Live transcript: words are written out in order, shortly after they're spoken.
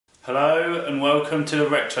Hello and welcome to the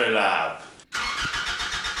Retro Lab.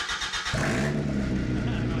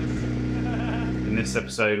 In this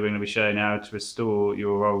episode we're going to be showing how to restore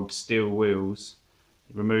your old steel wheels,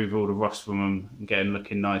 remove all the rust from them and get them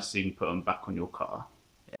looking nice so you can put them back on your car.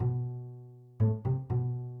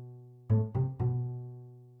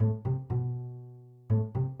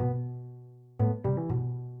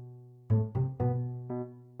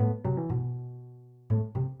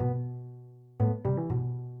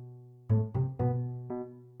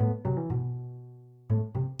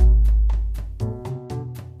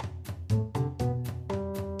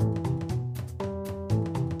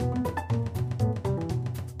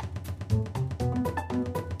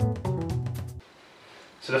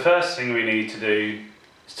 So the first thing we need to do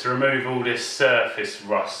is to remove all this surface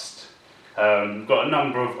rust. We've got a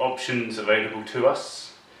number of options available to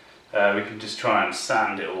us. We can just try and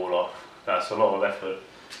sand it all off. That's a lot of effort.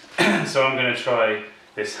 So I'm going to try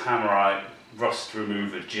this Hammerite rust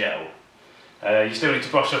remover gel. You still need to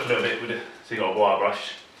brush up a little bit with it, so you've got a wire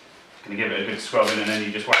brush. Going to give it a good scrubbing and then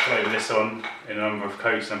you just whack over this on in a number of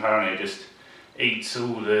coats and apparently it just eats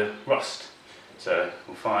all the rust. So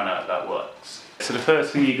we'll find out if that works. So the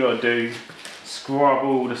first thing you've got to do, scrub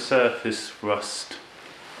all the surface rust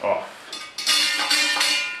off.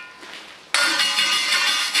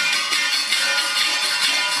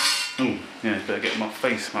 Oh, yeah, better get my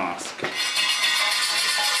face mask.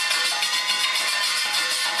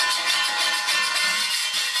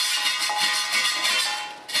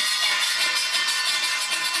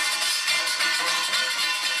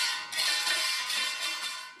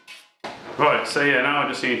 Right, so yeah, now I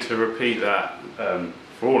just need to repeat that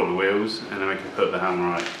for all of the wheels and then we can put the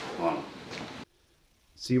Hammerite on.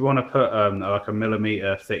 So you want to put like a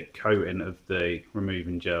millimetre thick coating of the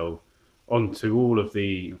removing gel onto all of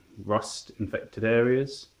the rust infected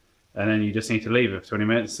areas and then you just need to leave it for 20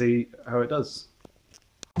 minutes to see how it does.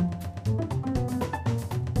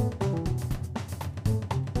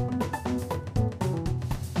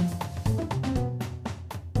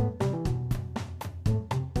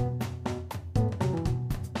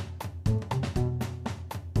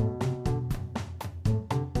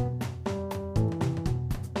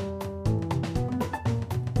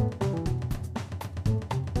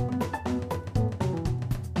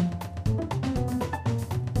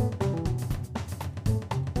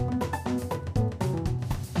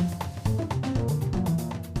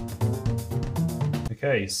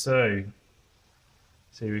 Okay, so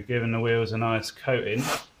we've given the wheels a nice coating.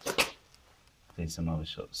 Need some other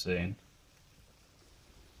shots soon.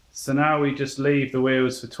 So now we just leave the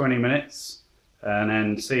wheels for 20 minutes and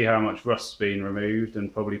then see how much rust's been removed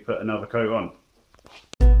and probably put another coat on.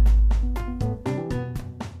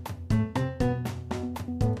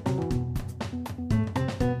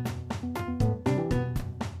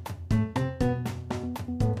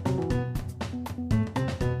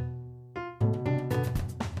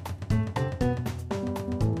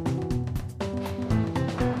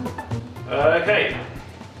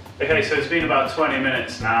 Okay, so it's been about 20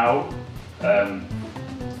 minutes now.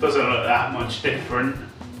 Doesn't look that much different.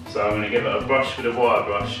 So I'm going to give it a brush with a wire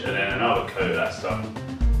brush and then another coat of that stuff.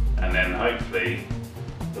 And then hopefully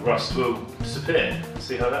the rust will disappear.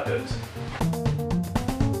 See how that goes.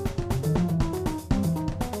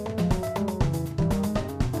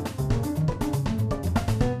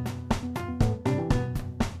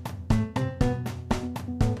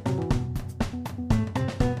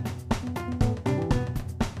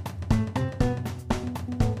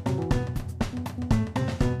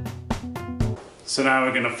 So now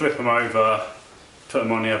we're going to flip them over, put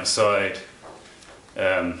them on the other side,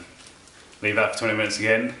 leave that for 20 minutes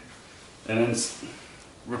again, and then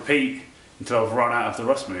repeat until I've run out of the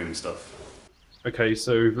rust removing stuff. Okay,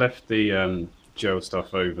 so we've left the gel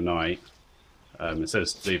stuff overnight. It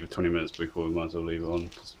says to leave it 20 minutes before, we might as well leave it on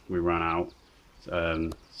because we ran out.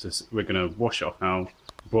 So we're going to wash it off now.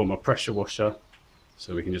 I brought my pressure washer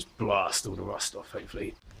so we can just blast all the rust off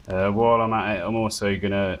hopefully. While I'm at it, I'm also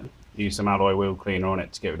going to use some alloy wheel cleaner on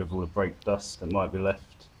it to get rid of all the brake dust that might be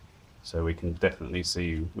left, so we can definitely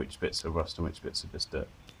see which bits are rust and which bits are just dirt.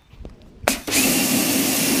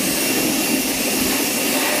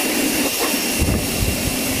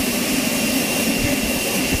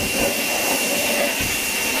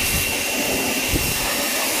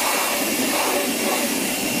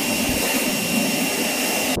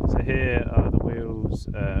 So here are the wheels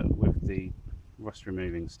with the rust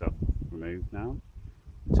removing stuff removed now.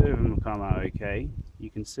 Two of them will come out okay.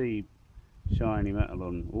 You can see shiny metal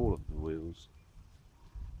on all of the wheels,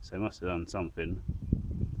 so it must have done something.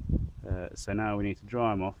 So now we need to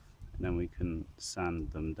dry them off then we can sand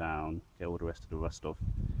them down, get all the rest of the rust off,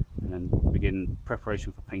 and then begin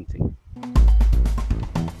preparation for painting.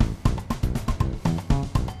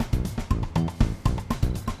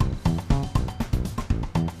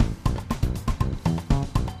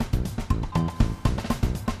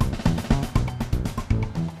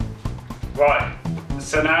 Right,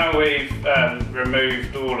 so now we've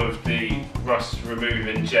removed all of the rust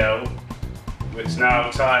removing gel. It's now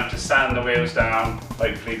time to sand the wheels down,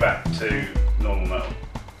 hopefully back to normal metal.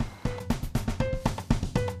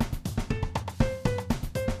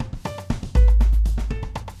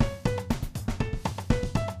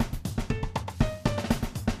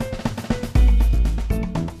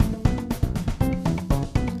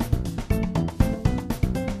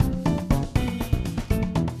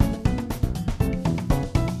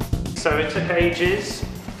 So it took ages,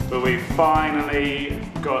 but we've finally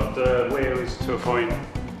got the wheels to a point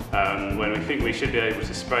when we think we should be able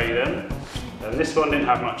to spray them. And this one didn't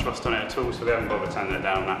have much rust on it at all, so we haven't bothered sanding it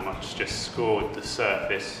down that much, just scored the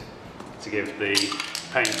surface to give the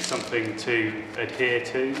paint something to adhere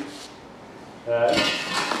to.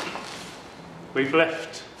 We've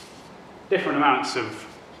left different amounts of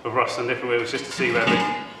rust on different wheels just to see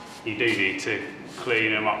whether you do need to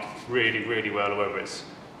clean them up really, really well, or whether it's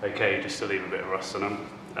okay just to leave a bit of rust on them.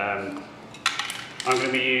 I'm going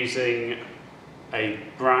to be using a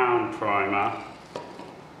brown primer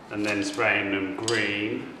and then spraying them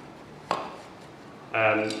green.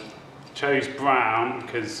 Chose brown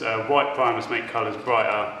because white primers make colours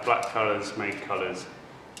brighter, black colours make colours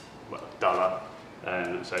duller.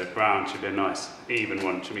 So brown should be a nice even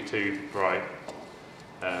one, shouldn't be too bright.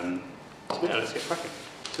 Yeah, let's get cracking.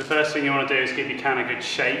 So the first thing you want to do is give your can a good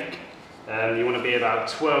shake. You want to be about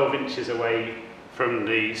 12 inches away from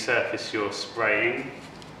the surface you're spraying,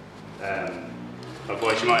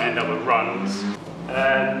 otherwise you might end up with runs.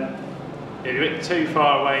 If you're a bit too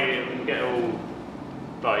far away, it can get all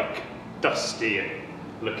like dusty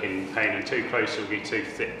looking paint, and too close it will be too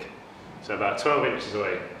thick. So about 12 inches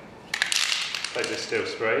away. Hope this still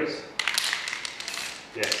sprays.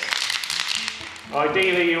 Yes.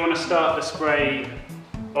 Ideally you want to start the spray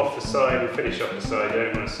off the side and finish off the side. You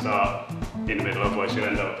don't want to start in the middle, otherwise you'll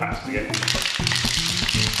end up with patches again.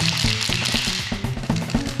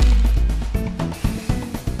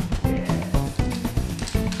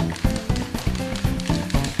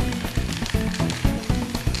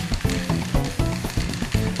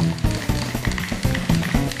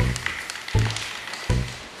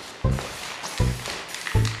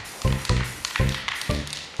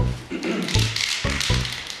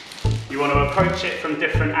 You want to approach it from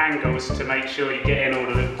different angles to make sure you get in all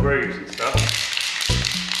the little grooves and stuff.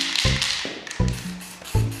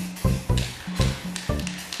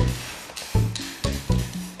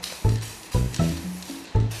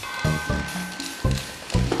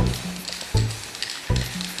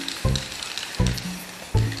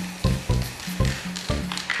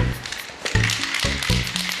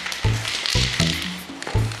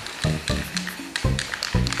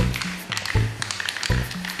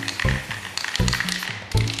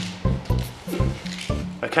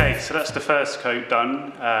 Okay, so that's the first coat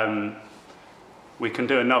done. We can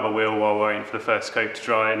do another wheel while we're waiting for the first coat to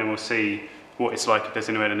dry, and then we'll see what it's like if there's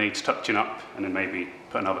anywhere that needs touching up, and then maybe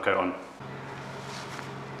put another coat on.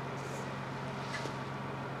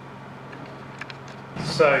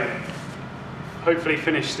 So, hopefully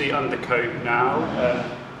finish the undercoat now.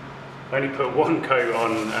 I only put one coat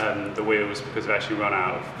on the wheels because I've actually run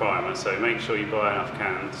out of primer, so make sure you buy enough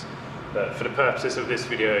cans. But for the purposes of this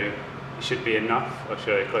video, it should be enough. I'll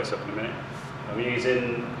show you close up in a minute. I'm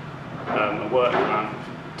using a work lamp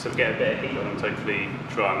to get a bit of heat on them to hopefully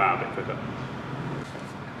dry them out a bit quicker.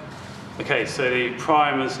 Okay, so the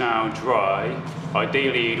primer's now dry.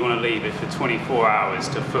 Ideally you'd want to leave it for 24 hours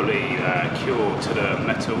to fully cure to the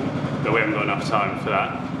metal, but we haven't got enough time for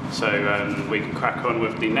that. So we can crack on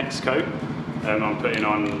with the next coat. I'm putting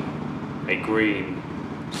on a green.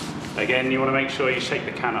 Again, you want to make sure you shake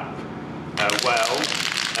the can up well,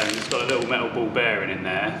 and it's got a little metal ball bearing in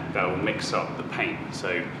there that will mix up the paint.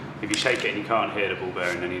 So if you shake it and you can't hear the ball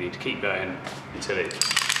bearing, then you need to keep going until it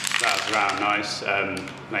rattles around nice,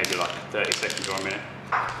 maybe like 30 seconds or a minute.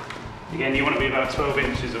 Again, you want to be about 12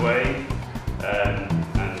 inches away and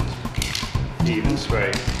even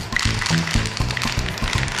spray.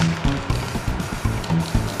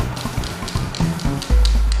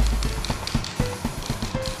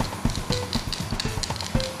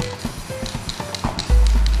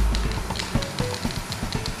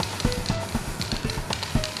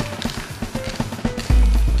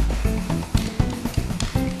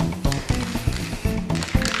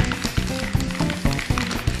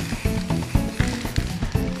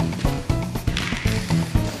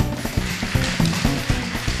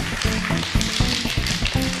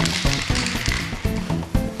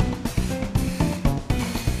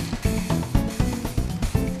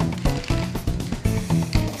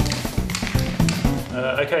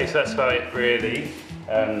 Okay, so that's about it really.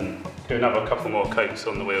 Do another couple more coats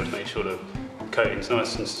on the wheel to make sure the coating's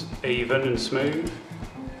nice and even and smooth.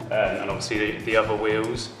 And obviously the other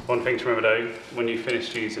wheels. One thing to remember though, when you've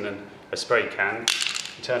finished using a spray can,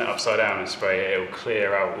 you turn it upside down and spray it, it'll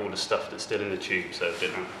clear out all the stuff that's still in the tube, so it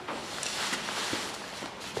didn't.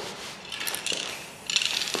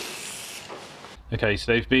 Okay,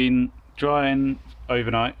 so they've been drying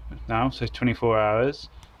overnight now, so 24 hours.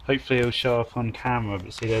 Hopefully it'll show up on camera,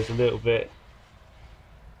 but see there's a little bit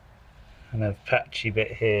and a patchy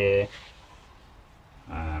bit here.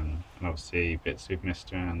 And obviously bits we've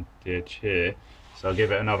missed around the edge here. So I'll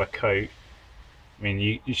give it another coat. I mean,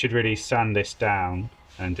 you should really sand this down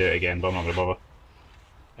and do it again, but I'm not going to bother.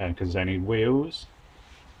 Because there's only wheels.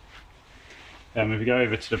 If we go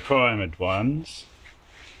over to the primered ones,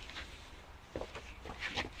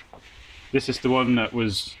 this is the one that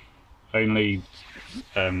was only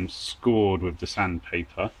scored with the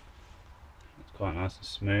sandpaper. It's quite nice and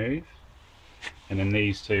smooth. And then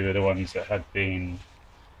these two are the ones that had been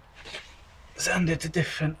sanded to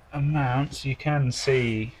different amounts. You can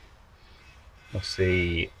see,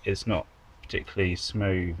 obviously it's not particularly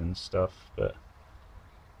smooth and stuff, but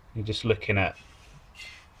you're just looking at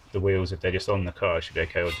the wheels. If they're just on the car, it should be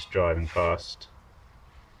okay, or just driving past.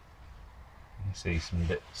 You can see some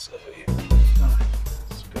bits over here. Oh,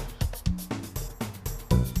 that's good.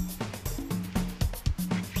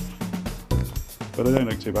 But they don't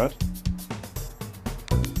look too bad.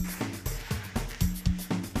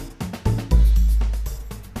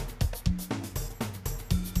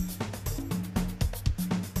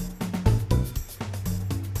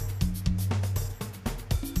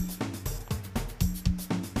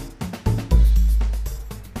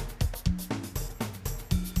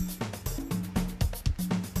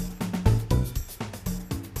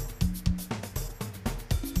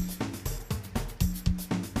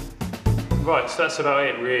 Right, so that's about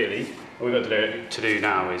it really. All we've got to do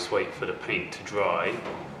now is wait for the paint to dry,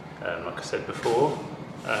 like I said before,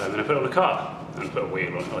 and I put it on the car and put a wheel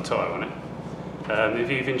on it, or a tyre on it.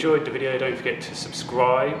 If you've enjoyed the video, don't forget to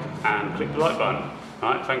subscribe and click the like button.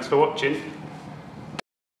 Alright, thanks for watching.